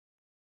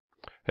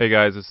Hey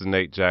guys, this is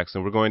Nate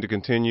Jackson. We're going to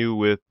continue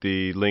with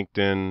the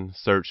LinkedIn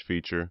search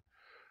feature.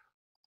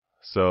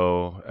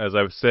 So, as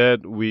I've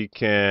said, let's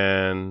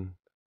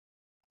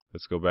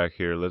go back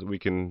here. We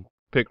can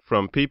pick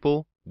from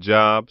people,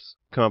 jobs,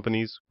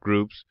 companies,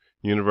 groups,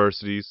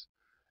 universities,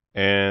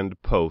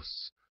 and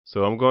posts.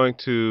 So I'm going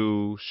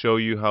to show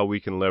you how we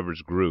can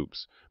leverage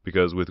groups,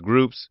 because with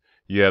groups,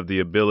 you have the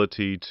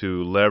ability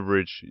to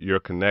leverage your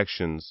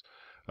connections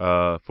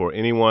for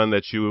anyone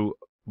that you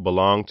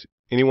belong to.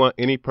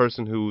 Any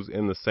person who's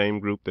in the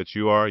same group that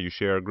you are, you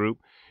share a group,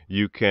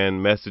 you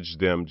can message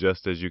them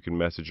just as you can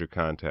message your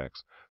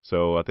contacts.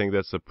 So I think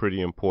that's a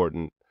pretty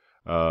important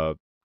uh,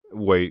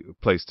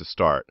 place to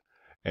start.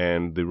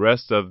 And the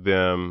rest of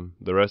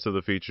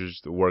the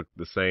features work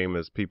the same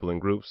as people in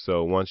groups.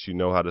 So once you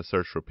know how to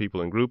search for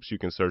people in groups, you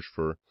can search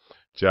for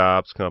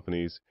jobs,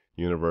 companies,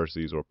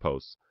 universities, or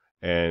posts.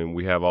 And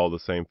we have all the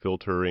same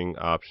filtering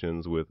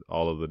options with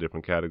all of the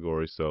different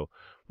categories. So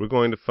we're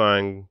going to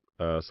find,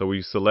 so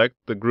we select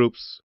the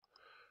groups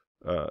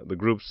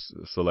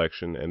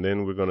selection, and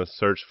then we're going to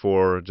search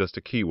for just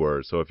a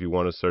keyword. So if you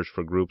want to search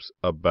for groups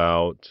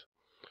about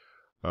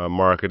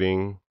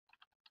marketing,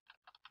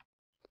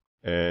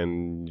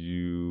 and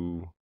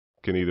you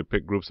can either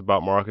pick groups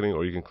about marketing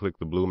or you can click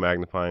the blue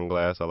magnifying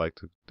glass. I like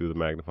to do the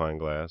magnifying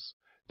glass.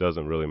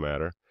 Doesn't really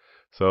matter.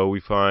 So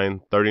we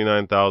find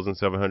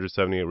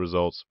 39,778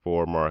 results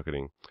for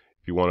marketing.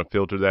 If you want to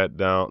filter that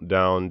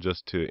down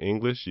just to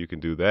English, you can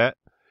do that.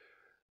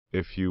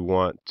 If you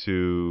want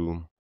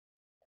to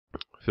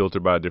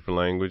filter by a different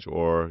language,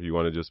 or you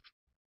want to just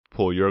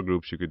pull your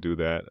groups, you could do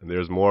that. And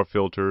there's more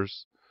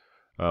filters.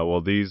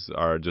 Well, these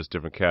are just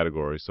different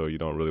categories, so you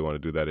don't really want to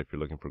do that if you're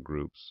looking for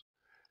groups.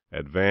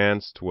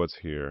 Advanced, what's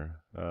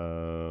here?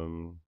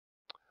 Well,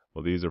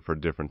 these are for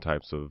different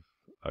types of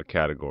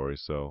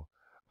categories, so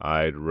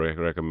I'd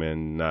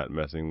recommend not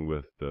messing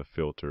with the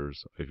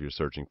filters if you're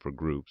searching for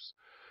groups.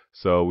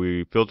 So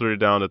we filtered it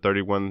down to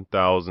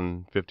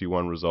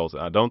 31,051 results.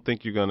 I don't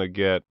think you're going to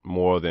get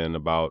more than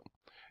about,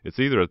 it's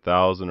either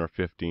 1,000 or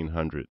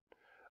 1,500.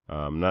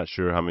 I'm not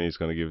sure how many it's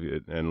going to give you,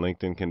 and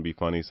LinkedIn can be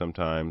funny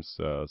sometimes.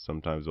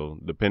 Sometimes,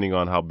 depending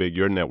on how big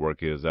your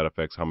network is, that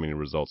affects how many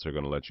results they're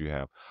going to let you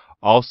have.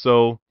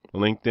 Also,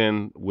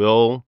 LinkedIn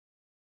will,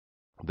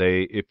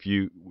 if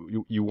you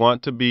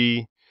want to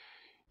be,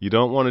 you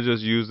don't want to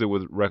just use it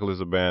with reckless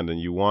abandon.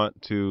 You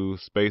want to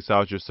space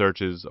out your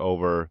searches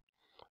over,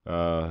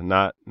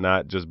 not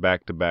just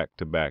back to back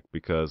to back,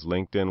 because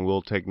LinkedIn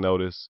will take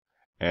notice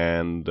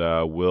and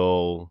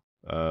will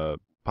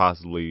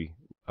possibly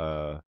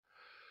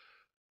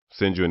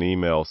send you an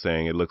email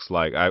saying, it looks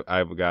like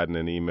I've gotten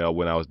an email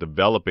when I was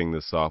developing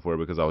this software,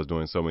 because I was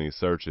doing so many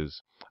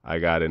searches. I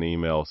got an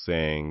email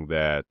saying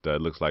that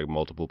it looks like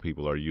multiple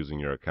people are using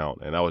your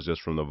account, and that was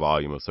just from the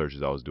volume of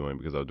searches I was doing,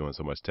 because I was doing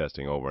so much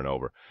testing over and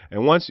over.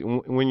 And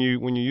when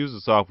you use the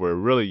software,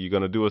 really you're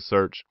going to do a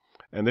search,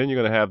 and then you're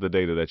going to have the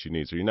data that you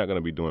need. So you're not going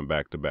to be doing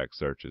back-to-back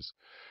searches,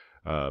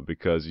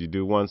 because you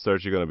do one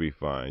search, you're going to be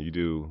fine. You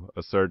do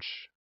a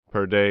search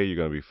per day, you're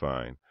going to be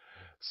fine.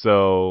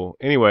 So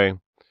anyway.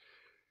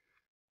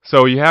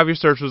 So you have your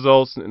search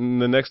results,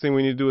 and the next thing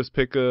we need to do is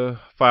pick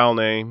a file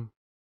name.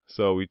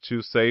 So we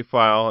choose Save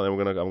File, and I'm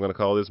gonna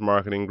call this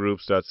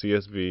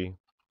marketinggroups.csv.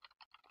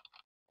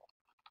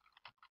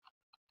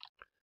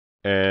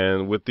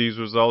 And with these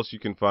results, you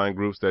can find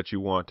groups that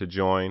you want to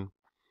join.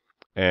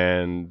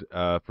 And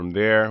from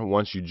there,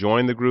 once you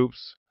join the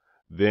groups,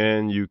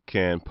 then you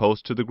can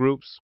post to the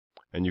groups,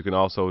 and you can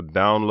also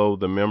download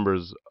the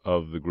members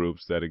of the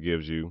groups that it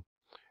gives you.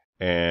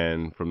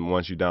 And from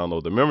once you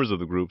download the members of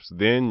the groups,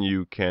 then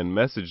you can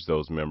message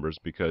those members,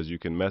 because you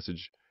can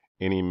message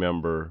any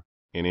member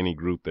in any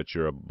group that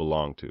you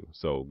belong to.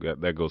 So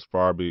that goes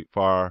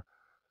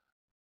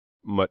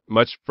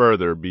much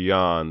further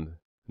beyond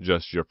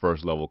just your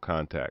first level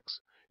contacts.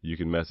 You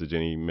can message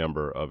any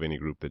member of any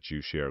group that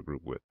you share a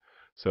group with.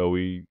 So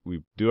we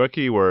do our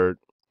keyword,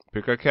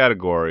 pick our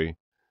category,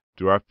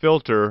 do our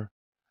filter,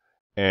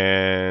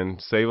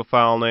 and save a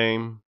file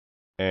name,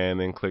 and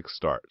then click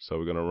Start. So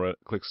we're going to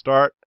click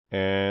Start,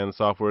 and the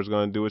software is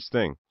going to do its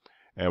thing.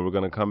 And we're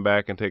going to come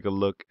back and take a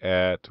look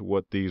at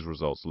what these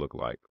results look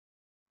like.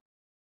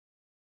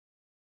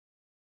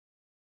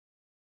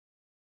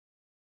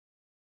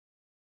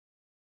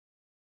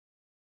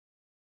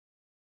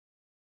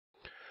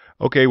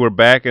 Okay, we're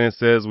back, and it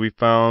says we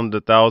found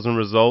 1,000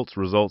 results.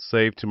 Results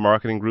saved to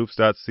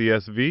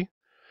marketinggroups.csv.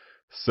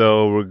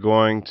 So we're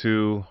going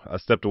to, I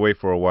stepped away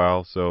for a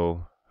while,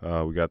 so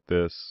we got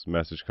this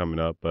message coming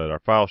up, but our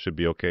file should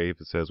be okay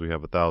if it says we have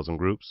 1,000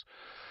 groups.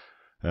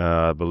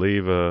 I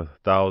believe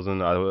 1,000.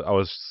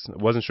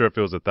 Wasn't sure if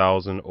it was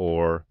 1,000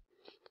 or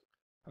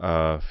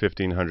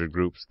 1,500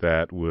 groups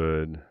that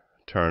would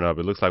turn up.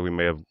 It looks like we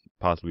may have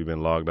possibly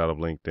been logged out of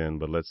LinkedIn,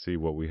 but let's see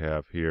what we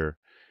have here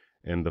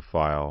in the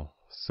file.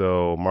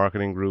 So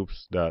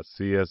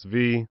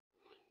marketinggroups.csv.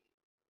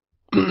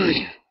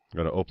 I'm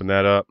going to open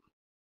that up.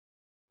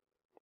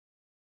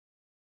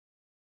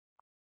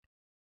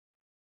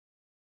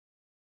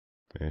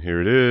 And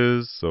here it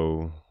is.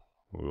 So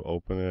We'll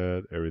open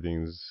it.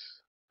 Everything's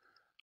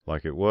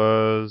like it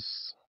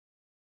was.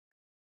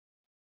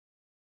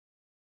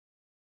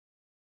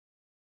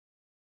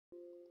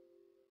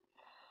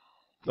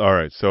 All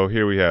right, so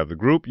here we have the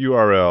group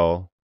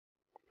URL,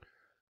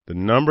 the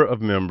number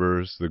of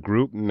members, the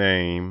group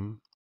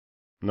name,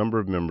 number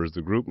of members,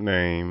 the group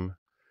name,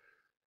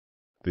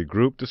 the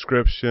group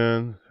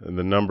description, and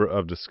the number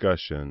of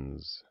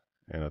discussions.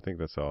 And I think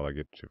that's all I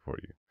get for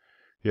you.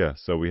 Yeah,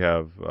 so we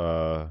have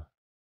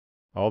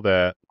all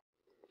that.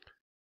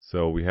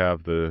 So we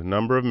have the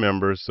number of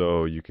members,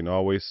 so you can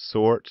always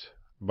sort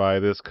by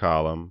this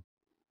column.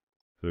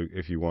 So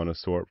if you want to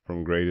sort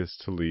from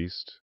greatest to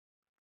least,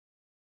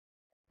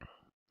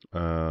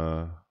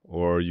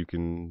 or you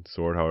can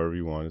sort however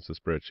you want. It's a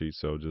spreadsheet,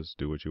 so just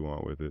do what you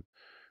want with it.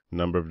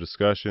 Number of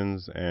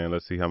discussions, and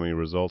let's see how many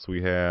results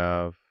we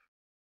have.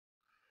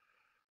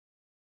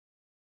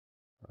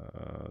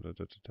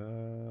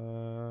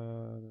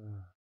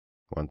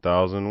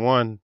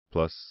 1001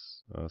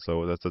 plus,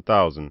 so that's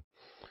 1,000.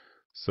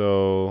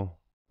 So,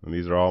 and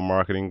these are all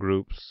marketing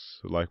groups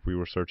like we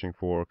were searching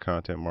for: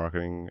 content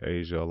marketing,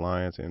 Asia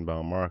Alliance,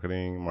 inbound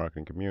marketing,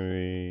 marketing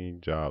community,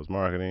 jobs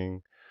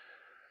marketing.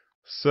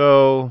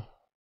 So,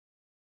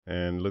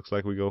 and it looks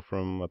like we go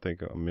from, I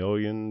think, 1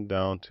 million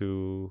down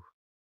to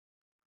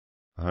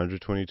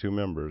 122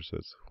 members.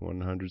 That's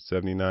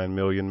 179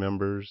 million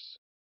members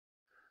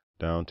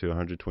down to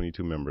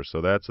 122 members. So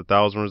that's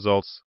 1,000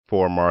 results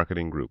for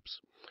marketing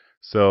groups.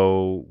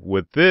 So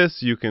with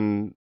this, you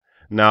can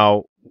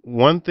now,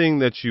 one thing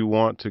that you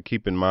want to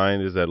keep in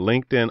mind is that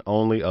LinkedIn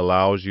only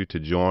allows you to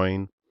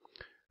join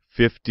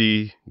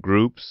 50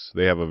 groups.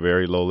 They have a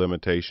very low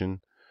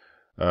limitation.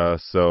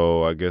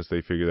 So I guess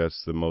they figure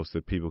that's the most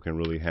that people can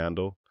really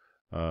handle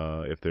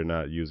if they're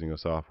not using a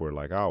software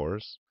like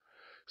ours.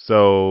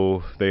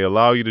 So they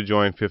allow you to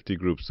join 50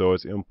 groups. So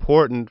it's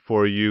important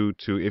for you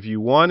to, if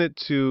you wanted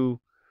to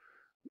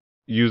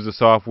use the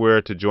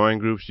software to join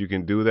groups, you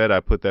can do that. I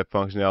put that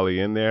functionality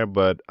in there,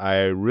 but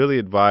I really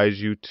advise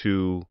you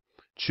to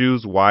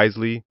choose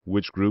wisely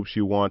which groups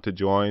you want to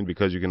join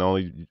because you can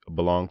only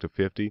belong to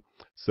 50.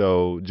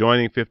 So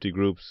joining 50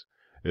 groups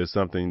is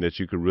something that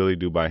you could really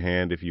do by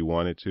hand if you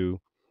wanted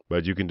to,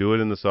 but you can do it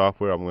in the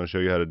software. I'm going to show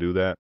you how to do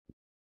that.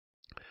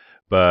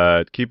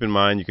 But keep in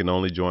mind you can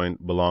only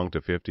belong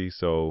to 50.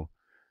 So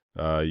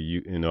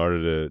in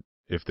order to,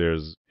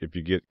 if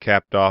you get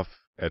capped off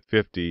at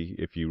 50,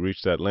 if you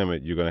reach that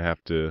limit, you're going to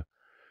have to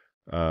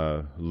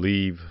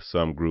leave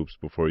some groups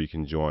before you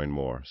can join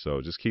more.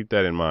 So just keep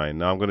that in mind.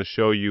 Now I'm going to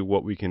show you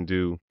what we can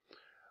do,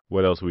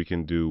 what else we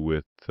can do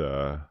with,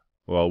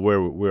 well,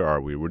 where are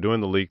we? We're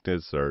doing the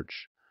LinkedIn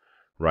search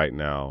right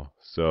now.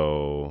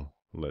 So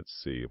let's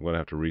see. I'm going to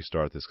have to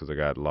restart this because I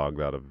got logged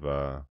out of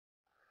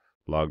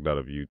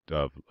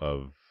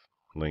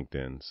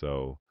LinkedIn.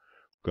 So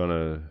I'm going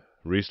to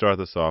restart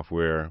the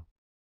software,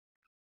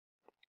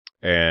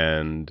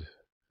 and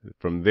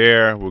from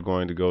there we're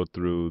going to go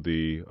through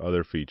the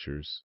other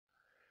features.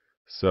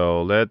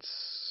 So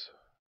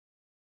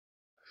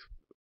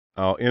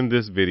I'll end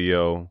this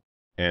video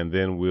and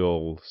then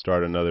we'll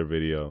start another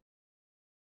video.